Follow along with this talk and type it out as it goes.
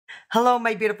Hello,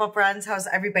 my beautiful friends. How's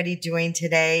everybody doing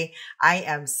today? I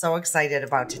am so excited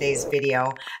about today's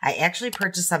video. I actually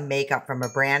purchased some makeup from a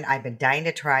brand I've been dying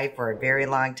to try for a very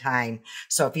long time.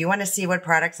 So if you want to see what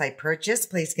products I purchased,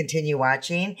 please continue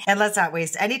watching. And let's not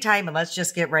waste any time and let's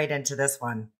just get right into this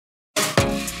one.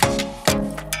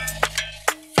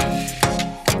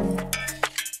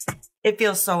 It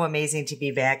feels so amazing to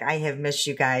be back. I have missed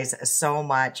you guys so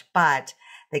much, but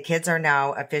the kids are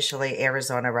now officially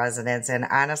Arizona residents, and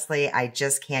honestly, I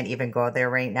just can't even go there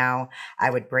right now. I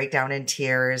would break down in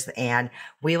tears, and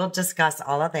we will discuss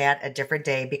all of that a different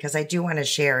day because I do want to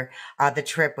share the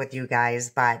trip with you guys.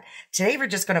 But today we're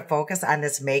just going to focus on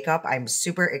this makeup. I'm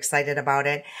super excited about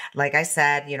it. Like I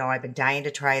said, I've been dying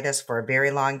to try this for a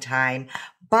very long time,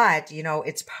 but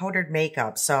it's powdered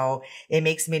makeup, so it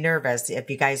makes me nervous. If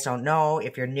you guys don't know,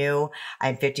 if you're new,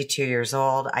 I'm 52 years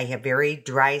old. I have very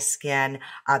dry skin.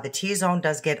 The T-zone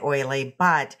does get oily,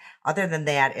 but other than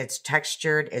that, it's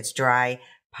textured, it's dry.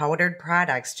 Powdered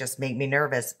products just make me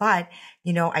nervous. But,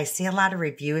 I see a lot of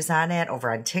reviews on it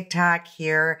over on TikTok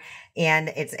here, and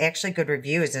it's actually good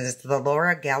reviews. And it's the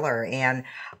Laura Geller, and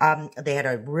they had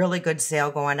a really good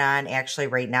sale going on. Actually,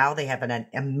 right now, they have an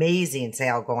amazing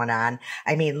sale going on.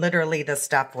 I mean, literally, the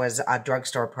stuff was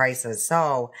drugstore prices.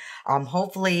 So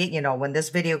hopefully, when this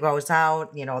video goes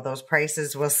out, those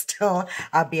prices will still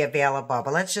be available.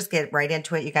 But let's just get right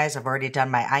into it. You guys have already done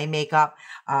my eye makeup.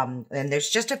 And there's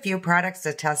just a few products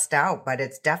to test out, but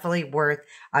it's definitely worth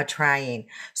trying.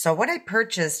 So what I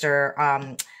purchased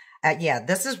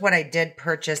this is what I did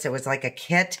purchase. It was like a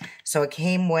kit. So it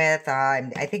came with,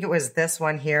 I think it was this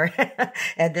one here.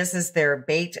 And this is their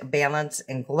Baked Balance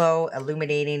and Glow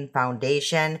Illuminating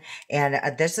Foundation.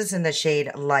 And this is in the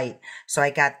shade Light. So I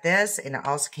got this, and it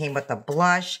also came with a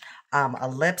blush, a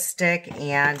lipstick,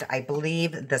 and I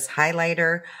believe this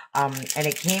highlighter, and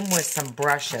it came with some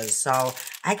brushes. So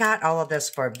I got all of this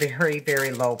for a very,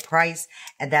 very low price.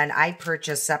 And then I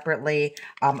purchased separately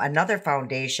another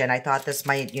foundation. I thought this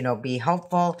might, be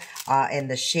helpful in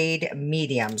the shade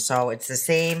Medium. So it's the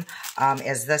same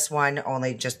as this one,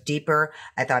 only just deeper.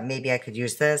 I thought maybe I could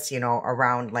use this,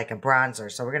 around like a bronzer.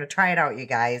 So we're going to try it out, you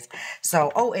guys.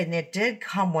 So, and it did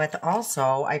come with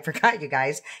also, I forgot, you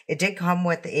guys, it did come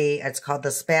with it's called the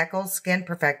Spackle Skin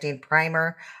Perfecting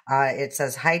Primer. It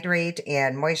says hydrate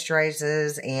and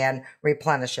moisturizes and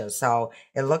replenishes. So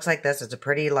it looks like this. It's a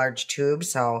pretty large tube.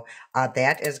 So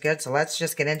that is good. So let's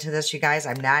just get into this, you guys.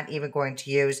 I'm not even going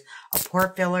to use a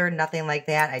pore filler, nothing like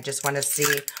that. I just want to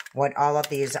see what all of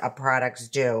these products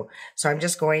do. So I'm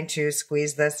just going to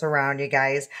squeeze this around, you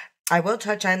guys. I will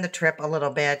touch on the trip a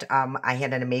little bit. I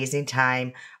had an amazing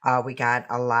time. We got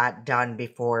a lot done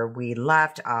before we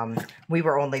left. We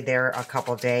were only there a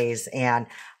couple days, and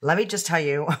let me just tell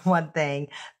you one thing.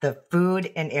 The food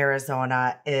in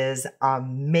Arizona is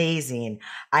amazing.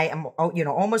 I am,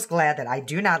 almost glad that I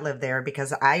do not live there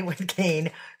because I would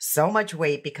gain so much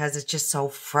weight because it's just so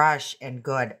fresh and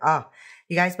good. Oh,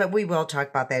 you guys, but we will talk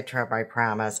about that trip, I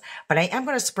promise. But I am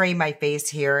going to spray my face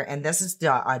here, and this is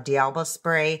the D'Alba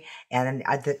spray. And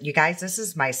you guys, this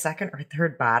is my second or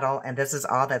third bottle, and this is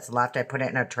all that's left. I put it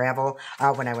in a travel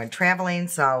when I went traveling,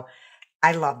 so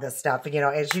I love this stuff,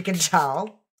 as you can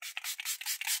tell.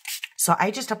 So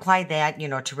I just applied that,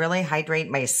 to really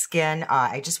hydrate my skin.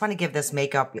 I just want to give this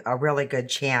makeup a really good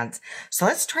chance. So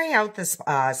let's try out this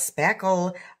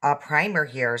Spackle primer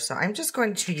here. So I'm just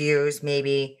going to use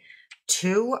maybe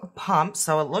 2 pumps.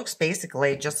 So it looks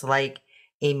basically just like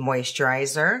a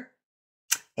moisturizer.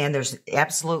 And there's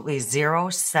absolutely 0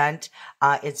 scent.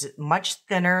 It's much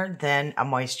thinner than a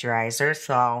moisturizer.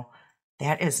 So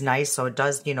that is nice. So it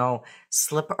does,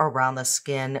 slip around the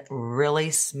skin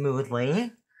really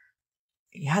smoothly.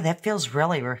 Yeah, that feels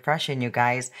really refreshing, you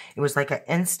guys. It was like an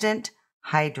instant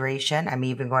hydration. I'm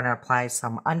even going to apply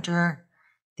some under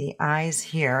the eyes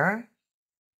here.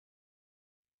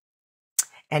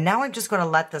 And now I'm just going to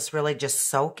let this really just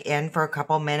soak in for a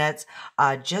couple minutes.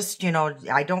 I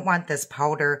don't want this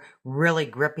powder really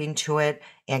gripping to it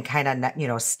and kind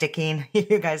of, sticking,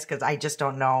 you guys, because I just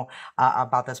don't know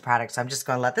about this product. So I'm just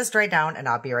going to let this dry down, and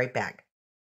I'll be right back.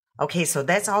 Okay, so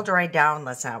that's all dried down.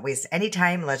 Let's not waste any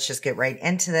time. Let's just get right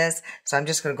into this. So I'm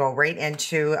just going to go right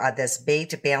into this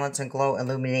Baked Balance and Glow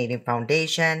Illuminating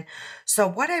Foundation. So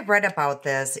what I read about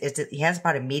this is it has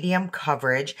about a medium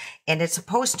coverage, and it's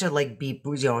supposed to be,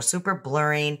 super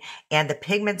blurring, and the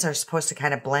pigments are supposed to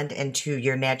kind of blend into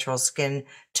your natural skin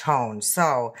tone.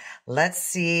 So let's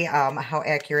see how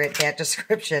accurate that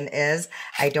description is.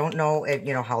 I don't know if,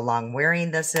 how long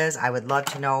wearing this is. I would love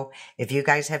to know if you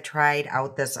guys have tried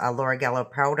out this Laura Geller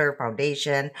powder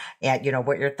foundation and,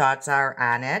 what your thoughts are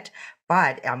on it.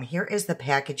 But here is the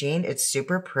packaging. It's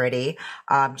super pretty,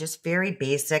 just very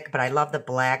basic, but I love the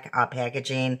black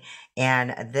packaging.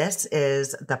 And this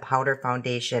is the powder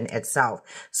foundation itself.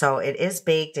 So it is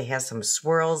baked. It has some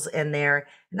swirls in there.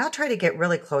 And I'll try to get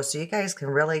really close so you guys can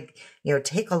really,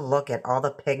 take a look at all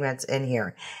the pigments in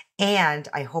here. And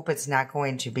I hope it's not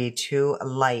going to be too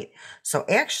light. So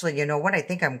actually, what I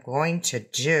think I'm going to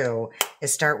do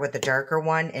is start with the darker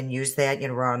one and use that,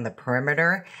 around the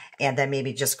perimeter. And then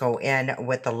maybe just go in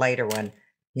with the lighter one.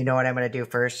 You know what I'm going to do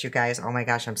first, you guys? Oh my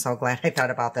gosh, I'm so glad I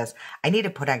thought about this. I need to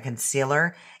put on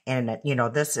concealer. And,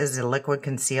 this is a liquid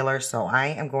concealer. So I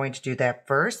am going to do that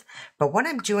first. But what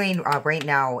I'm doing right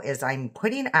now is I'm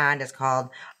putting on, it's called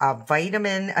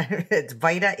it's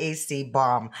Vita AC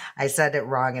Balm. I said it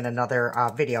wrong in another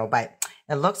video, but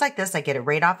it looks like this. I get it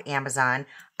right off Amazon.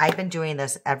 I've been doing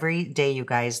this every day, you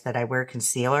guys, that I wear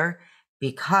concealer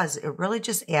because it really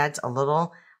just adds a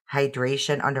little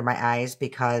hydration under my eyes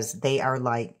because they are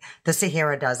like the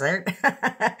Sahara Desert.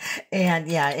 And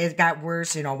yeah, it got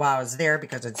worse, while I was there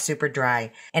because it's super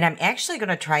dry. And I'm actually going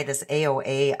to try this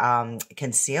AOA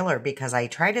concealer because I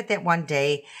tried it that one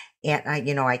day and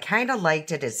I kind of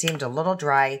liked it. It seemed a little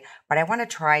dry, but I want to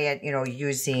try it,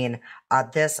 using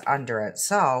this under it.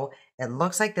 So it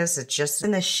looks like this. It's just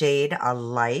in the shade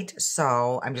Light.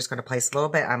 So I'm just going to place a little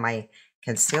bit on my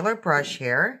concealer brush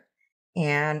here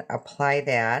and apply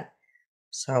that.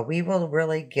 So we will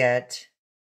really get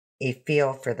a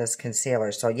feel for this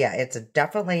concealer. So yeah, it's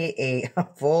definitely a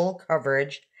full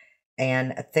coverage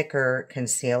and a thicker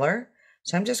concealer.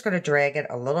 So I'm just going to drag it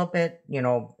a little bit,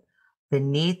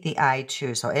 beneath the eye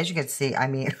too. So as you can see,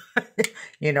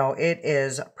 it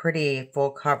is pretty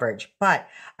full coverage, but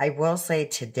I will say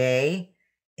today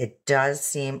it does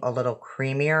seem a little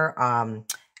creamier.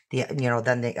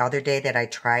 Than the other day that I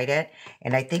tried it.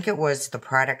 And I think it was the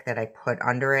product that I put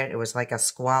under it. It was like a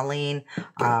squalene.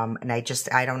 And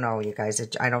I don't know, you guys.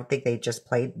 I don't think they just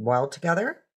played well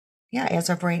together. Yeah, as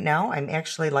of right now, I'm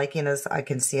actually liking this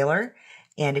concealer.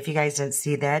 And if you guys didn't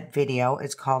see that video,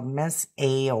 it's called Miss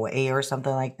AOA or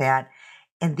something like that.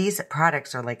 And these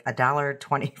products are like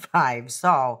 $1.25.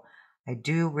 So I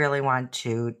do really want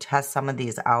to test some of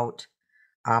these out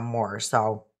more.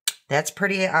 So that's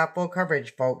pretty full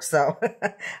coverage, folks. So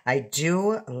I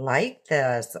do like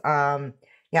this.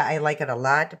 Yeah, I like it a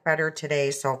lot better today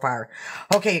so far.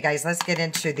 Okay, you guys, let's get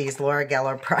into these Laura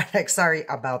Geller products. Sorry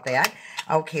about that.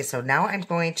 Okay, so now I'm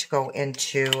going to go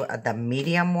into the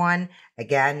medium one.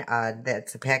 Again,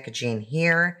 that's the packaging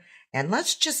here. And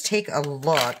let's just take a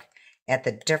look at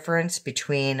the difference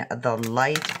between the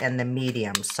light and the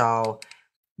medium. So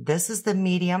this is the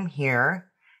medium here.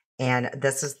 And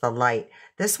this is the light.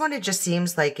 This one, it just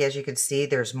seems like, as you can see,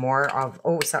 there's more of,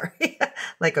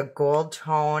 like a gold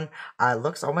tone.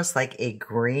 Looks almost like a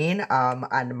green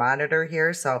on the monitor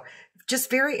here. So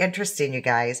just very interesting, you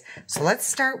guys. So let's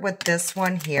start with this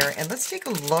one here. And let's take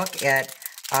a look at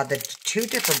the two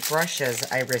different brushes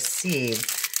I received.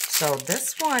 So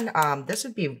this one, this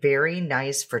would be very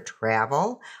nice for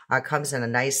travel. Comes in a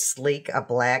nice, sleek,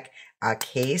 black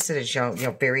case. It is,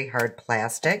 very hard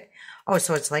plastic. Oh,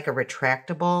 so it's like a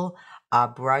retractable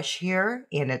brush here,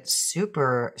 and it's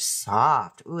super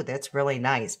soft. Ooh, that's really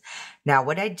nice. Now,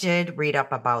 what I did read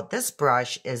up about this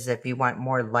brush is if you want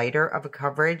more lighter of a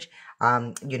coverage,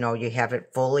 you have it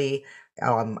fully,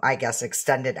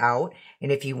 extended out.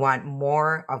 And if you want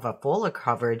more of a fuller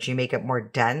coverage, you make it more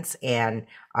dense and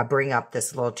bring up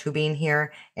this little tubing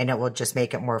here, and it will just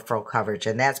make it more full coverage.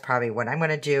 And that's probably what I'm going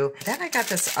to do. Then I got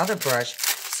this other brush.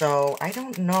 So I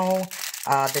don't know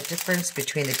the difference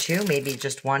between the two. Maybe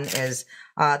just one is,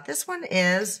 this one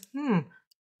is,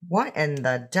 what in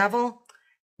the devil?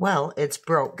 Well, it's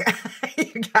broke,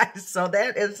 you guys. So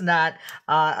that is not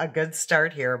a good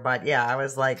start here. But yeah, I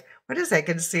was like, what is that,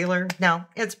 concealer? No,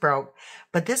 it's broke.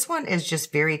 But this one is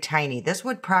just very tiny. This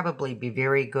would probably be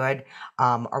very good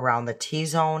around the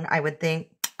T-zone, I would think.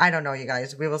 I don't know, you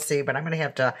guys. We will see, but I'm going to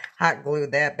have to hot glue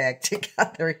that back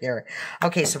together here.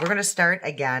 Okay, so we're going to start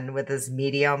again with this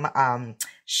medium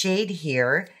shade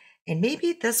here. And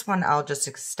maybe this one, I'll just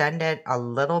extend it a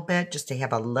little bit just to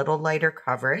have a little lighter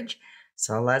coverage.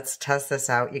 So let's test this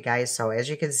out, you guys. So as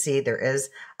you can see, there is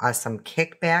some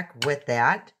kickback with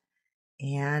that.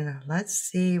 And let's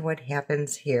see what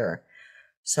happens here.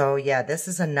 So yeah, this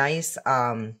is a nice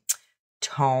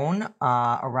tone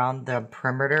around the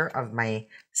perimeter of my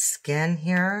skin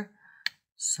here.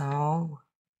 So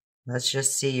let's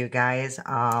just see, you guys.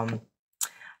 I'm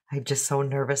just so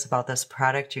nervous about this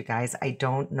product, you guys. I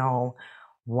don't know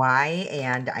why,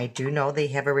 and I do know they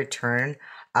have a return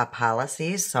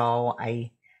policy. So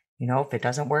if it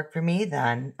doesn't work for me,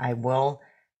 then I will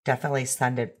definitely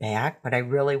send it back, but I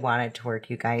really want it to work,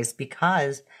 you guys,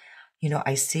 because, you know,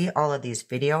 I see all of these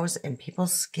videos and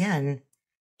people's skin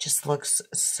just looks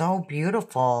so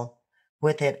beautiful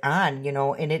with it on, you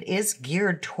know, and it is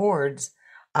geared towards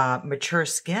mature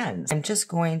skins. I'm just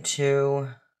going to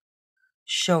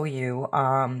show you,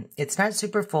 it's not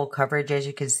super full coverage. As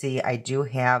you can see, I do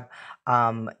have,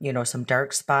 you know, some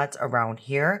dark spots around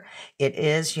here. It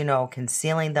is, you know,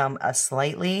 concealing them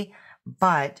slightly,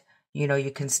 but, you know,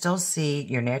 you can still see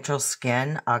your natural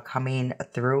skin coming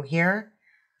through here.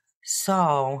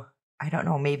 So, I don't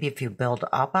know, maybe if you build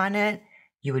up on it,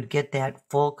 you would get that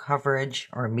full coverage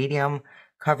or medium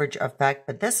coverage effect.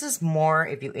 But this is more,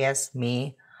 if you ask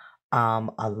me,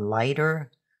 a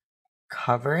lighter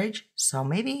coverage. So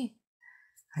maybe,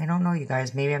 I don't know, you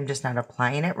guys, maybe I'm just not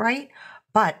applying it right.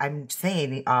 But I'm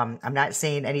saying, I'm not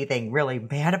saying anything really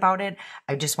bad about it.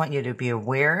 I just want you to be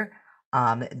aware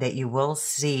that you will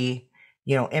see,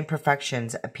 you know,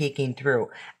 imperfections peeking through.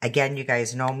 Again, you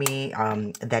guys know me,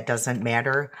 that doesn't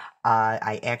matter.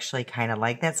 I actually kind of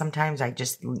like that sometimes. I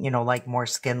just, you know, like more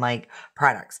skin-like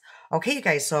products. Okay, you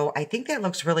guys, so I think that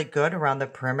looks really good around the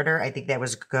perimeter. I think that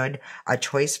was good, a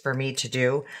choice for me to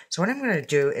do. So what I'm going to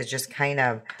do is just kind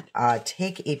of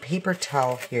take a paper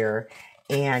towel here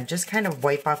and just kind of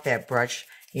wipe off that brush,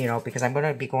 you know, because I'm going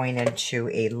to be going into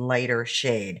a lighter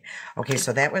shade. Okay,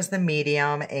 so that was the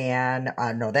medium, and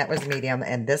no, that was medium,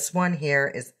 and this one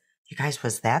here is, you guys,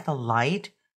 was that the light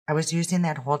I was using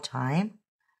that whole time?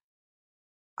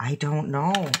 I don't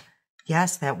know.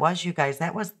 Yes, that was, you guys,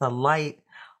 that was the light.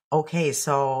 Okay,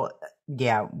 so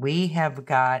yeah, we have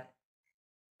got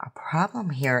a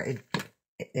problem here.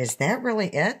 Is that really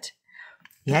it?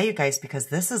 Yeah, you guys, because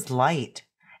this is light.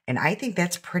 And I think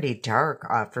that's pretty dark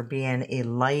for being a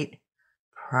light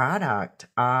product.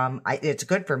 It's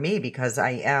good for me because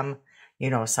I am, you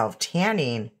know,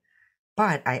 self-tanning.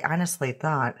 But I honestly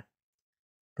thought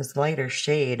this lighter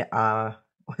shade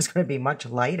was going to be much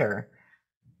lighter.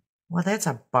 Well, that's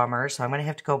a bummer. So I'm going to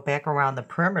have to go back around the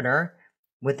perimeter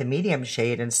with the medium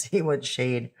shade and see what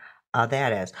shade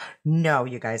that is. No,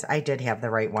 you guys, I did have the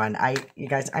right one. You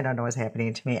guys, I don't know what's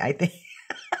happening to me. I think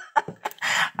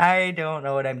I don't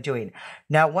know what I'm doing.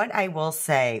 Now, what I will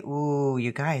say, ooh,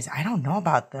 you guys, I don't know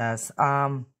about this.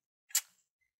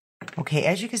 Okay,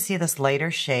 as you can see, this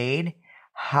lighter shade,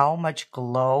 how much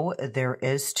glow there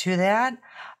is to that.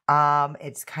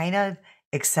 It's kind of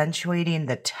accentuating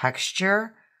the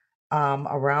texture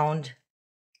around,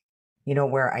 you know,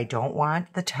 where I don't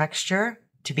want the texture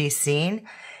to be seen.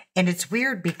 And it's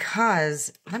weird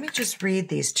because, let me just read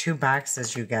these two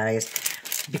boxes, you guys,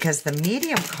 because the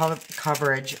medium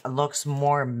coverage looks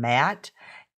more matte,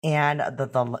 and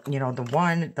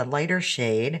the lighter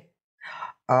shade.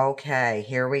 Okay,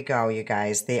 here we go, you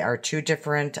guys. They are two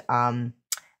different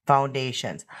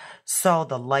foundations. So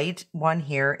the light one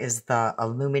here is the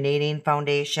illuminating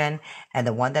foundation, and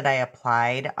the one that I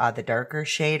applied, the darker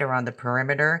shade around the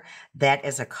perimeter, that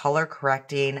is a color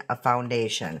correcting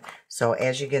foundation. So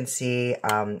as you can see,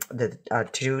 the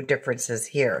two differences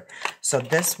here. So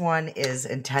this one is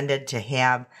intended to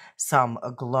have some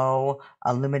glow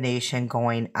illumination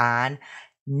going on.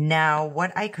 Now,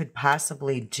 what I could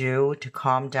possibly do to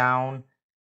calm down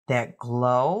that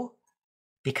glow,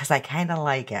 because I kind of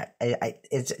like it.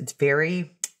 It's very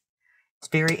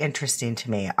interesting to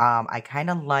me. I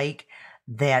kind of like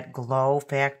that glow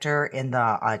factor in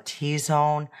the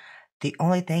T-zone. The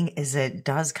only thing is it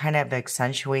does kind of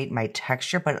accentuate my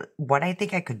texture, but what I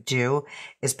think I could do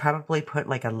is probably put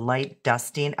like a light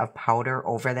dusting of powder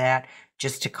over that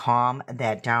just to calm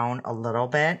that down a little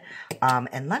bit.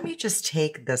 And let me just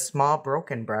take the small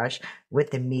broken brush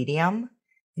with the medium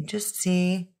and just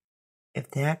see if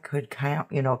that could kind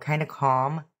of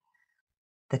calm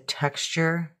the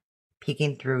texture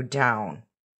peeking through down.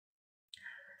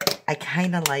 I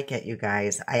kind of like it, you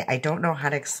guys. I don't know how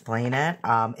to explain it.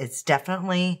 It's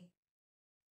definitely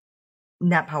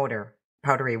not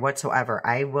powdery whatsoever.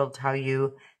 I will tell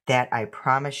you that, I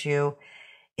promise you.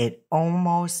 It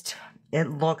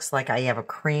looks like I have a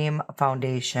cream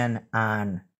foundation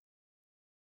on.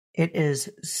 It is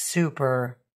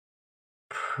super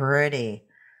pretty.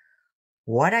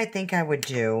 What I think I would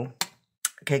do,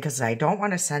 okay, because I don't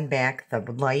want to send back the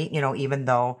light, even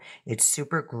though it's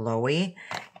super glowy,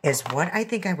 is what I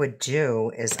think I would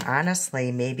do is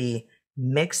honestly maybe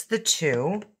mix the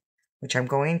two, which I'm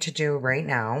going to do right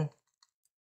now,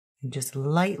 and just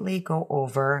lightly go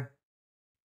over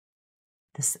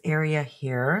this area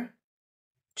here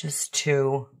just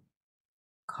to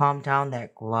calm down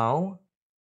that glow.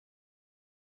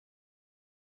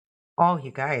 Oh,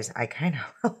 you guys, I kind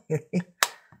of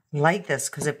like this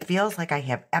because it feels like I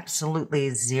have absolutely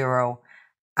zero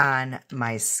on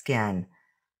my skin.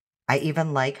 I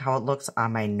even like how it looks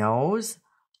on my nose.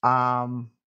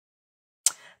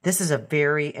 This is a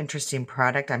very interesting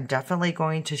product. I'm definitely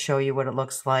going to show you what it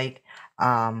looks like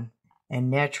in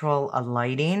natural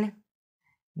lighting.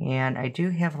 And I do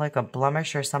have like a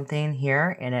blemish or something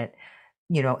here, and it,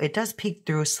 you know, it does peek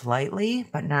through slightly,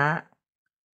 but not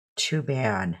too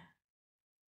bad.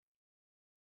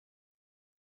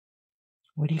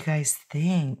 What do you guys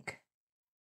think?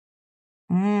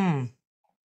 I'm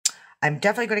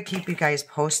definitely going to keep you guys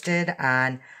posted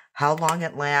on how long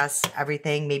it lasts,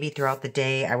 everything, maybe throughout the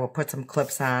day. I will put some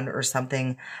clips on or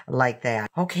something like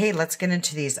that. Okay, let's get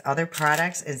into these other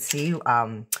products and see,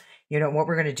 you know, what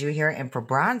we're going to do here. And for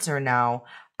bronzer now,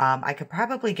 I could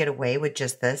probably get away with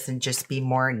just this and just be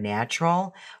more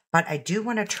natural. But I do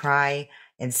want to try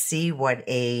and see what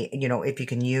you know, if you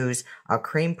can use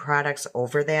cream products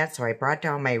over that. So I brought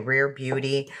down my Rare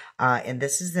Beauty, and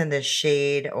this is in the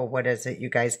shade, or what is it, you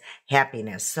guys?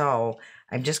 Happiness. So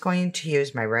I'm just going to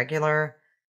use my regular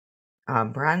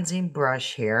bronzing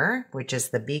brush here, which is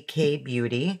the BK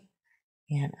Beauty.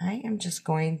 And I am just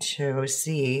going to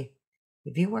see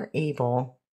if you were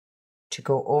able to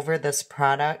go over this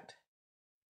product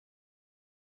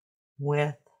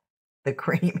with the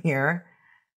cream here.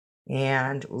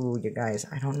 And, ooh, you guys,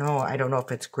 I don't know. I don't know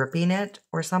if it's gripping it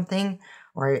or something,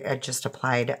 or I just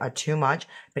applied too much.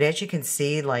 But as you can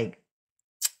see, like,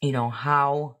 you know,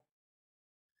 how,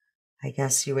 I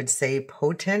guess you would say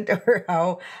potent or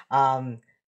how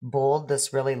bold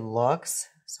this really looks.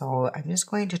 So I'm just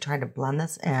going to try to blend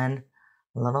this in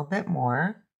a little bit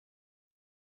more.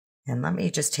 And let me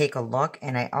just take a look.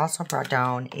 And I also brought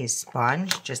down a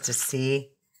sponge just to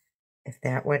see if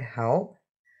that would help.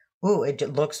 Ooh, it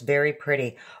looks very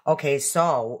pretty. Okay,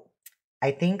 so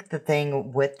I think the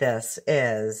thing with this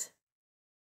is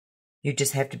you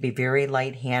just have to be very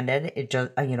light-handed. It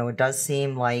just, you know, it does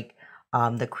seem like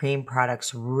the cream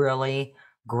products really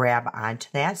grab onto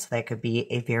that, so that could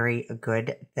be a very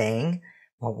good thing.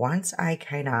 But once I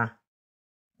kind of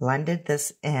blended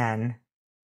this in,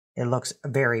 it looks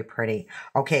very pretty.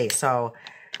 Okay, so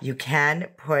you can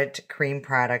put cream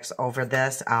products over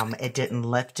this. It didn't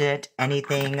lift it,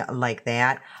 anything like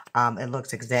that. It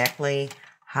looks exactly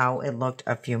how it looked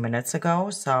a few minutes ago.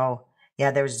 So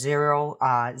yeah, there's zero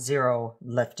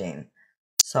lifting.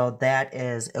 So that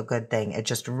is a good thing. It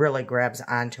just really grabs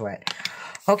onto it.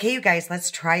 Okay, you guys, let's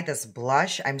try this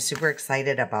blush. I'm super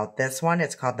excited about this one.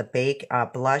 It's called the Bake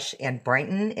Blush and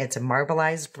Brighten. It's a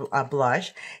marbleized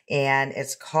blush, and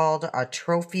it's called a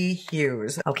Trophy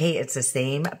Hues. Okay, it's the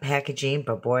same packaging,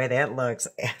 but boy, that looks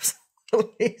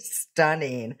absolutely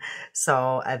stunning.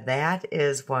 So that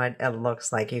is what it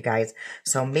looks like, you guys.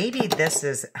 So maybe this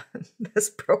is,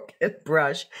 this broken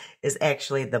brush is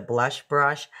actually the blush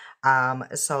brush.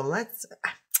 So let's...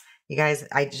 You guys,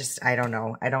 I don't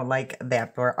know. I don't like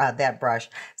that brush.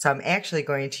 So I'm actually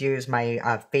going to use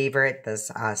my favorite,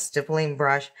 this stippling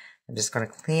brush. I'm just going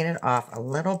to clean it off a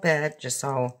little bit just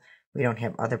so we don't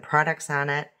have other products on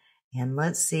it. And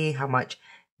let's see how much.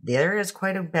 There is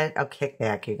quite a bit of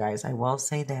kickback, you guys. I will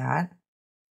say that.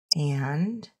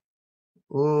 And,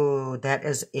 ooh, that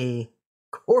is a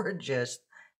gorgeous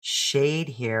shade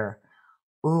here.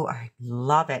 Ooh, I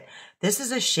love it. This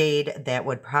is a shade that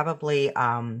would probably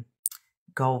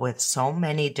go with so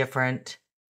many different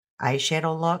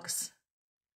eyeshadow looks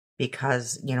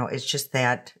because, you know, it's just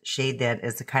that shade that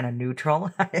is kind of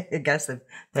neutral. I guess if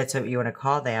that's what you want to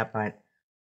call that, but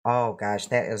oh gosh,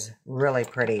 that is really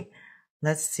pretty.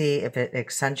 Let's see if it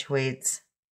accentuates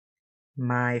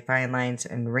my fine lines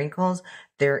and wrinkles.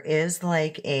 There is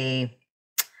like a,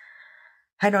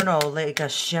 I don't know, like a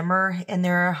shimmer in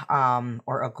there,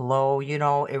 or a glow, you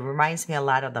know. It reminds me a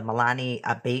lot of the Milani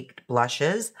baked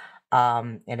blushes.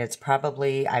 And it's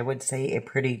probably, I would say, a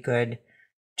pretty good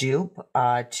dupe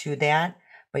to that.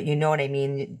 But you know what I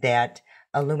mean? That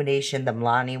illumination the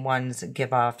Milani ones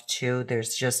give off too.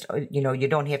 There's just, you know, you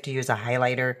don't have to use a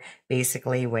highlighter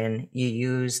basically when you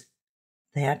use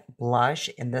that blush.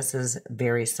 And this is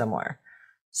very similar.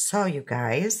 So you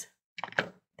guys,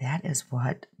 that is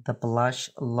what the blush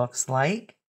looks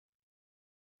like.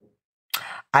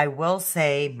 I will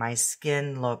say my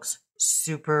skin looks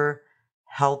super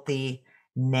healthy,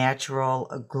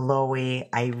 natural, glowy.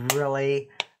 I really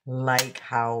like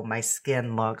how my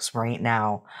skin looks right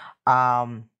now.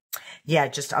 Yeah,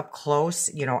 just up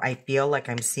close, you know, I feel like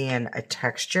I'm seeing a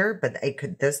texture, but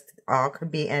this all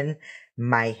could be in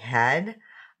my head.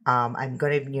 I'm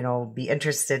going to, be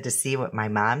interested to see what my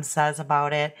mom says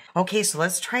about it. Okay, so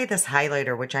let's try this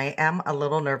highlighter, which I am a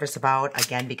little nervous about,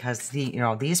 again, because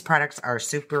these products are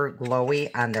super glowy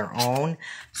on their own.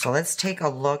 So let's take a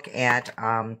look at,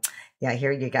 yeah,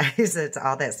 here you guys, it's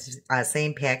all that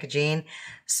same packaging.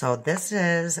 So this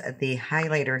is the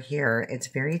highlighter here. It's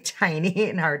very tiny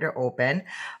and hard to open,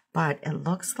 but it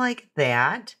looks like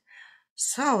that.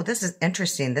 So this is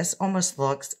interesting. This almost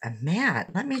looks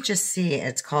matte. Let me just see.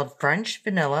 It's called French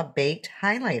Vanilla Baked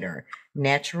Highlighter,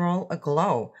 Natural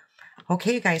Glow.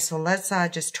 Okay, you guys, so let's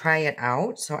just try it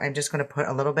out. So I'm just going to put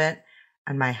a little bit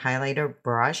on my highlighter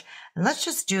brush. And let's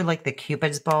just do like the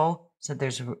Cupid's bow. So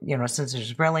there's, since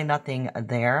there's really nothing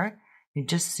there, you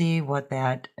just see what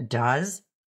that does.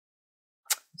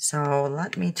 So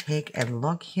let me take a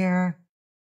look here.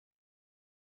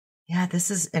 Yeah,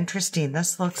 this is interesting.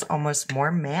 This looks almost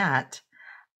more matte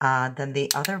than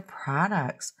the other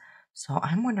products. So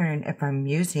I'm wondering if I'm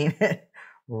using it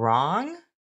wrong.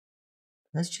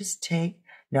 Let's just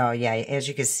no, yeah, as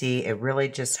you can see, it really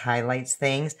just highlights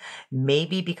things.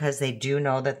 Maybe because they do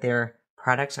know that their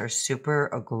products are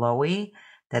super glowy,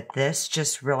 that this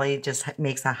just really just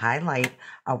makes a highlight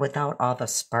without all the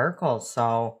sparkle.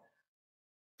 So,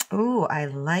 ooh, I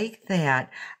like that.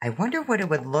 I wonder what it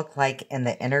would look like in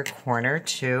the inner corner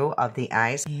too of the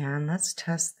eyes. And let's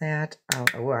test that.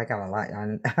 Oh, I got a lot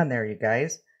on there, you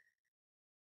guys.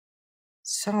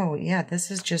 So yeah,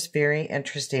 this is just very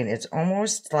interesting. It's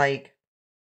almost like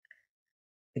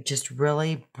it just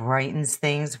really brightens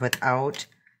things without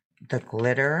the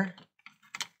glitter,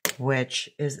 which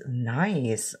is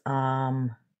nice. Let's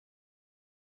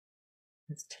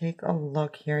take a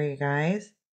look here, you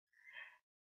guys.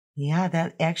 Yeah,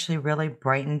 that actually really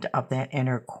brightened up that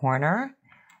inner corner.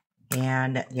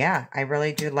 And yeah, I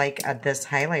really do like this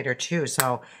highlighter too.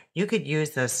 So you could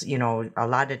use this, a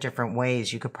lot of different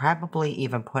ways. You could probably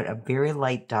even put a very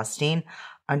light dusting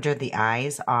under the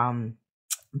eyes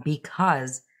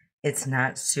because it's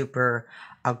not super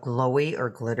glowy or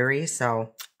glittery.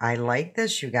 So I like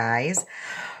this, you guys.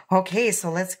 Okay, so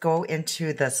let's go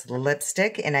into this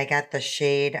lipstick, and I got the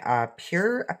shade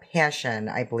Pure Passion,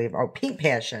 I believe, or Pink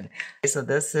Passion. So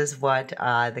this is what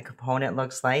the component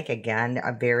looks like. Again,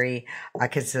 very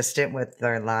consistent with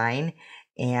their line,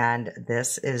 and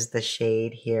this is the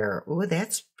shade here. Ooh,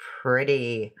 that's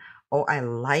pretty. Oh, I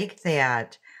like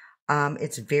that.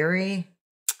 It's very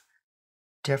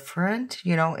different,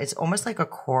 it's almost like a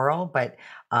coral, but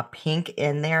pink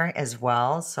in there as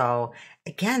well. So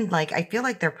again, like I feel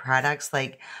like their products,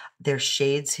 like their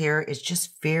shades here is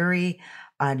just very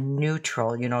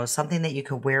neutral, something that you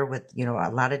could wear with,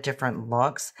 a lot of different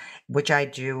looks, which I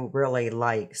do really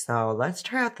like. So let's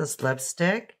try out this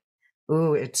lipstick.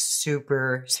 Ooh, it's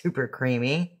super, super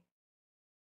creamy.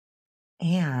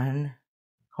 And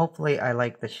hopefully I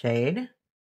like the shade.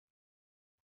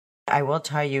 I will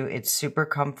tell you, it's super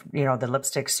the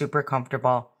lipstick's super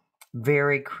comfortable,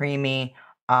 very creamy.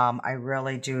 I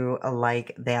really do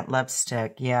like that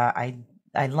lipstick. Yeah,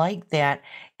 I like that.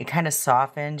 It kind of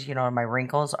softened, my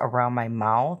wrinkles around my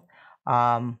mouth.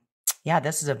 Yeah,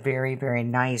 this is a very, very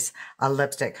nice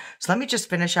lipstick. So let me just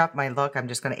finish up my look. I'm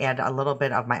just going to add a little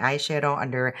bit of my eyeshadow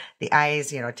under the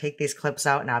eyes, take these clips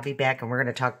out, and I'll be back and we're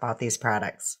going to talk about these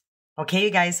products. Okay, you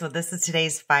guys, so this is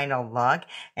today's final look,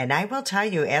 and I will tell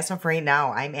you, as of right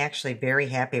now, I'm actually very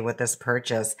happy with this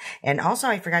purchase. And also,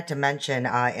 I forgot to mention,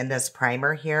 in this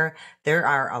primer here, there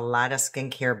are a lot of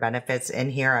skincare benefits in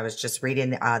here. I was just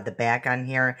reading the back on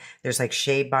here. There's like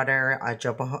shea butter,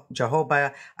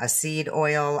 jojoba, seed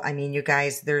oil. I mean, you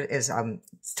guys, there is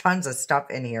tons of stuff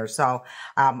in here. So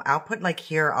I'll put like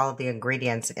here all of the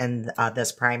ingredients in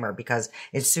this primer because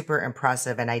it's super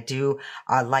impressive, and I do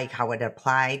like how it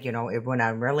applied. It went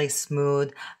on really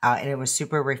smooth, and it was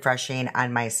super refreshing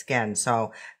on my skin.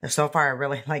 So far, I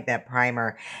really like that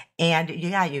primer. And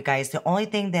yeah, you guys, the only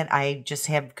thing that I just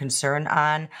have concern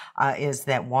on is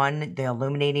that the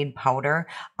illuminating powder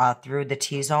through the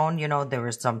T-zone. There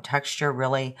was some texture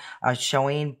really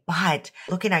showing, but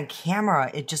looking on camera,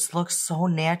 it just looks so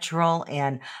natural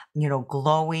and,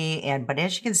 glowy. But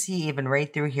as you can see, even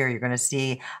right through here, you're going to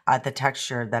see the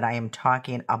texture that I am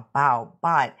talking about.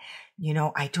 But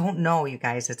I don't know, you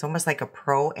guys. It's almost like a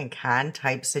pro and con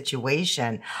type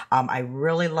situation. I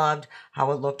really loved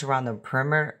how it looked around the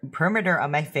perimeter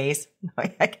of my face.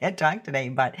 I can't talk today,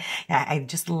 but yeah, I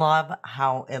just love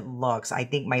how it looks. I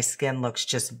think my skin looks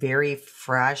just very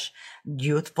fresh,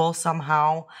 youthful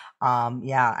somehow.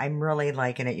 Yeah, I'm really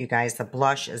liking it, you guys. The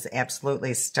blush is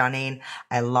absolutely stunning.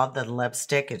 I love the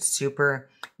lipstick. It's super,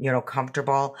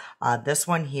 comfortable. This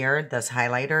one here, this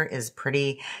highlighter is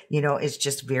pretty, it's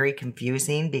just very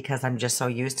confusing because I'm just so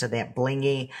used to that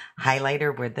blingy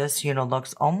highlighter where this,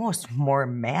 looks almost more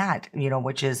matte,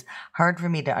 which is hard for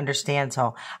me to understand.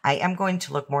 So I am going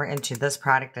to look more into this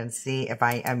product and see if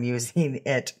I am using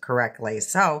it correctly.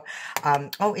 So,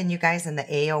 oh, and you guys, in the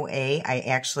AOA, I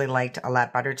actually liked a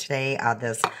lot better today.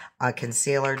 This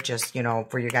concealer, just,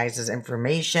 for you guys'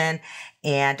 information.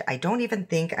 And I don't even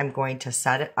think I'm going to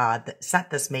set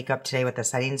this makeup today with the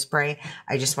setting spray.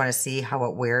 I just want to see how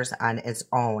it wears on its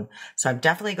own. So I'm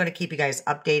definitely going to keep you guys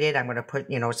updated. I'm going to put,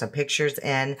 some pictures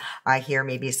in here,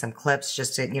 maybe some clips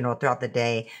just to, throughout the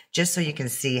day, just so you can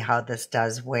see how this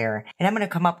does wear. And I'm going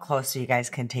to come up close so you guys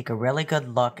can take a really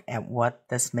good look at what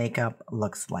this makeup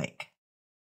looks like.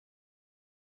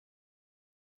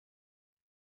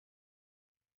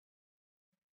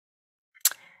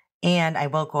 And I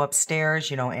will go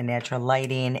upstairs, in natural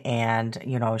lighting and,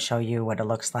 show you what it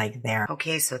looks like there.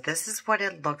 Okay, so this is what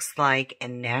it looks like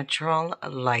in natural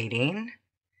lighting.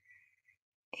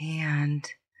 And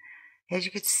as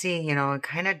you can see, it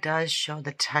kind of does show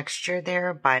the texture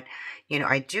there, but,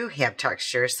 I do have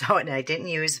texture, so, and I didn't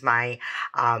use my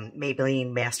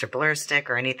Maybelline Master Blur Stick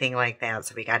or anything like that,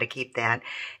 so we got to keep that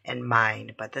in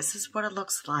mind. But this is what it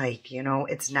looks like,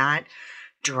 it's not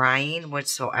drying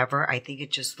whatsoever. I think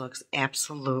it just looks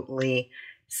absolutely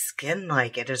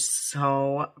skin-like. It is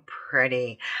so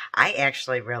pretty. I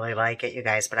actually really like it, you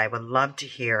guys, but I would love to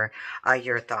hear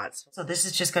your thoughts. So this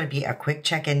is just going to be a quick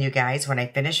check-in, you guys. When I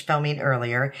finished filming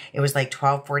earlier, it was like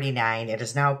 12:49. It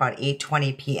is now about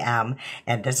 8:20 p.m.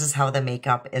 and this is how the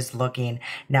makeup is looking.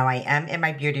 Now I am in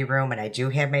my beauty room and I do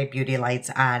have my beauty lights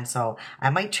on, so I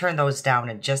might turn those down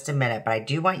in just a minute, but I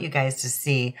do want you guys to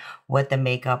see what the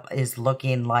makeup is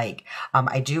looking like.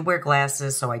 I do wear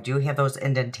glasses, so I do have those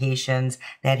indentations.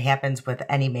 That happens with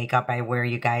any makeup I wear,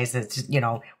 you guys. It's,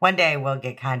 one day I will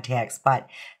get contacts, but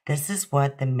this is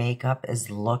what the makeup is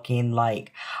looking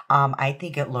like. I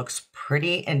think it looks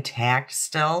pretty intact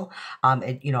still.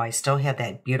 I still have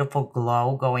that beautiful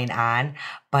glow going on,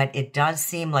 but it does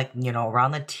seem like,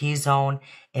 around the T-zone,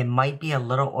 it might be a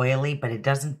little oily, but it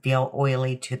doesn't feel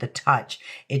oily to the touch.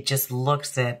 It just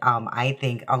looks it, I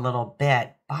think, a little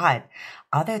bit. But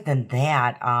other than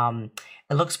that,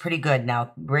 it looks pretty good.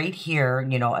 Now, right here,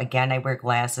 again, I wear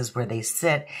glasses where they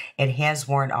sit. It has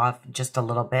worn off just a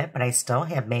little bit, but I still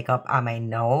have makeup on my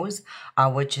nose,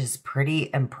 which is pretty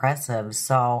impressive.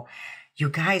 So, you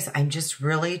guys, I'm just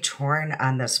really torn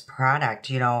on this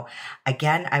product.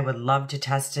 Again, I would love to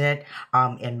test it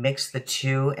and mix the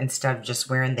two instead of just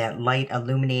wearing that light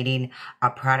illuminating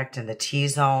product in the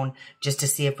T-zone, just to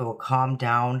see if it will calm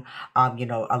down,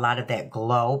 a lot of that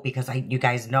glow, because you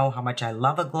guys know how much I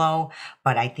love a glow,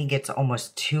 but I think it's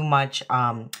almost too much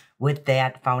with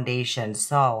that foundation.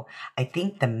 So I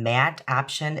think the matte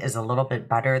option is a little bit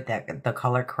better, the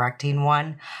color correcting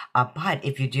one. But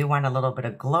if you do want a little bit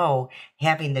of glow,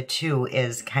 having the two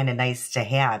is kind of nice to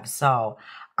have. So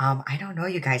I don't know,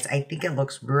 you guys. I think it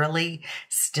looks really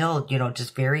still,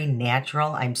 just very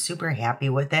natural. I'm super happy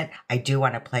with it. I do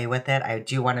want to play with it. I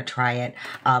do want to try it,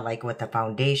 like with the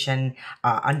foundation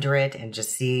under it and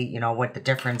just see, what the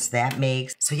difference that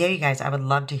makes. So yeah, you guys, I would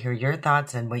love to hear your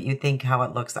thoughts and what you think, how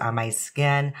it looks on my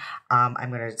skin.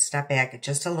 I'm going to step back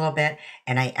just a little bit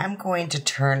and I am going to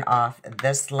turn off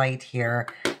this light here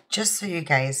just so you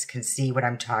guys can see what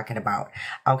I'm talking about.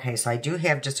 Okay, so I do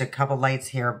have just a couple lights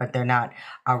here, but they're not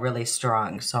really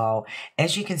strong. So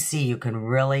as you can see, you can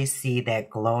really see that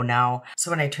glow now. So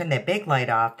when I turn that big light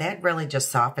off, that really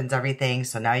just softens everything.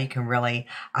 So now you can really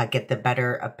get the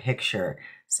better picture.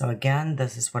 So again,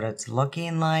 this is what it's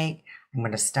looking like. I'm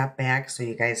going to step back so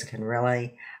you guys can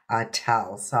really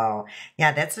tell. So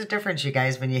yeah, that's the difference, you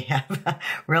guys, when you have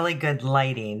really good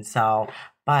lighting. So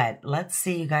but let's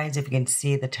see, you guys, if you can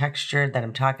see the texture that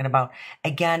I'm talking about.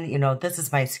 Again, this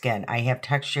is my skin. I have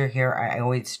texture here. I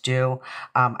always do.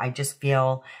 I just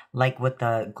feel like with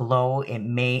the glow, it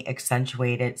may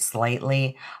accentuate it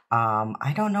slightly.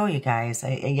 I don't know, you guys.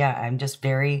 I'm just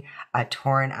very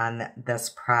torn on this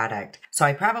product. So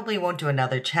I probably won't do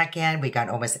another check-in. We got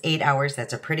almost 8 hours.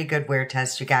 That's a pretty good wear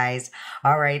test, you guys.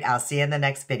 All right, I'll see you in the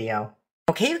next video.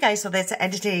 Okay, you guys, so that's the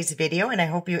end of today's video, and I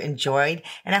hope you enjoyed,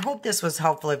 and I hope this was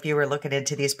helpful if you were looking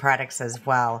into these products as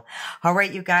well. All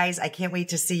right, you guys, I can't wait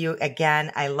to see you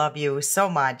again. I love you so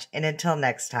much, and until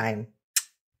next time.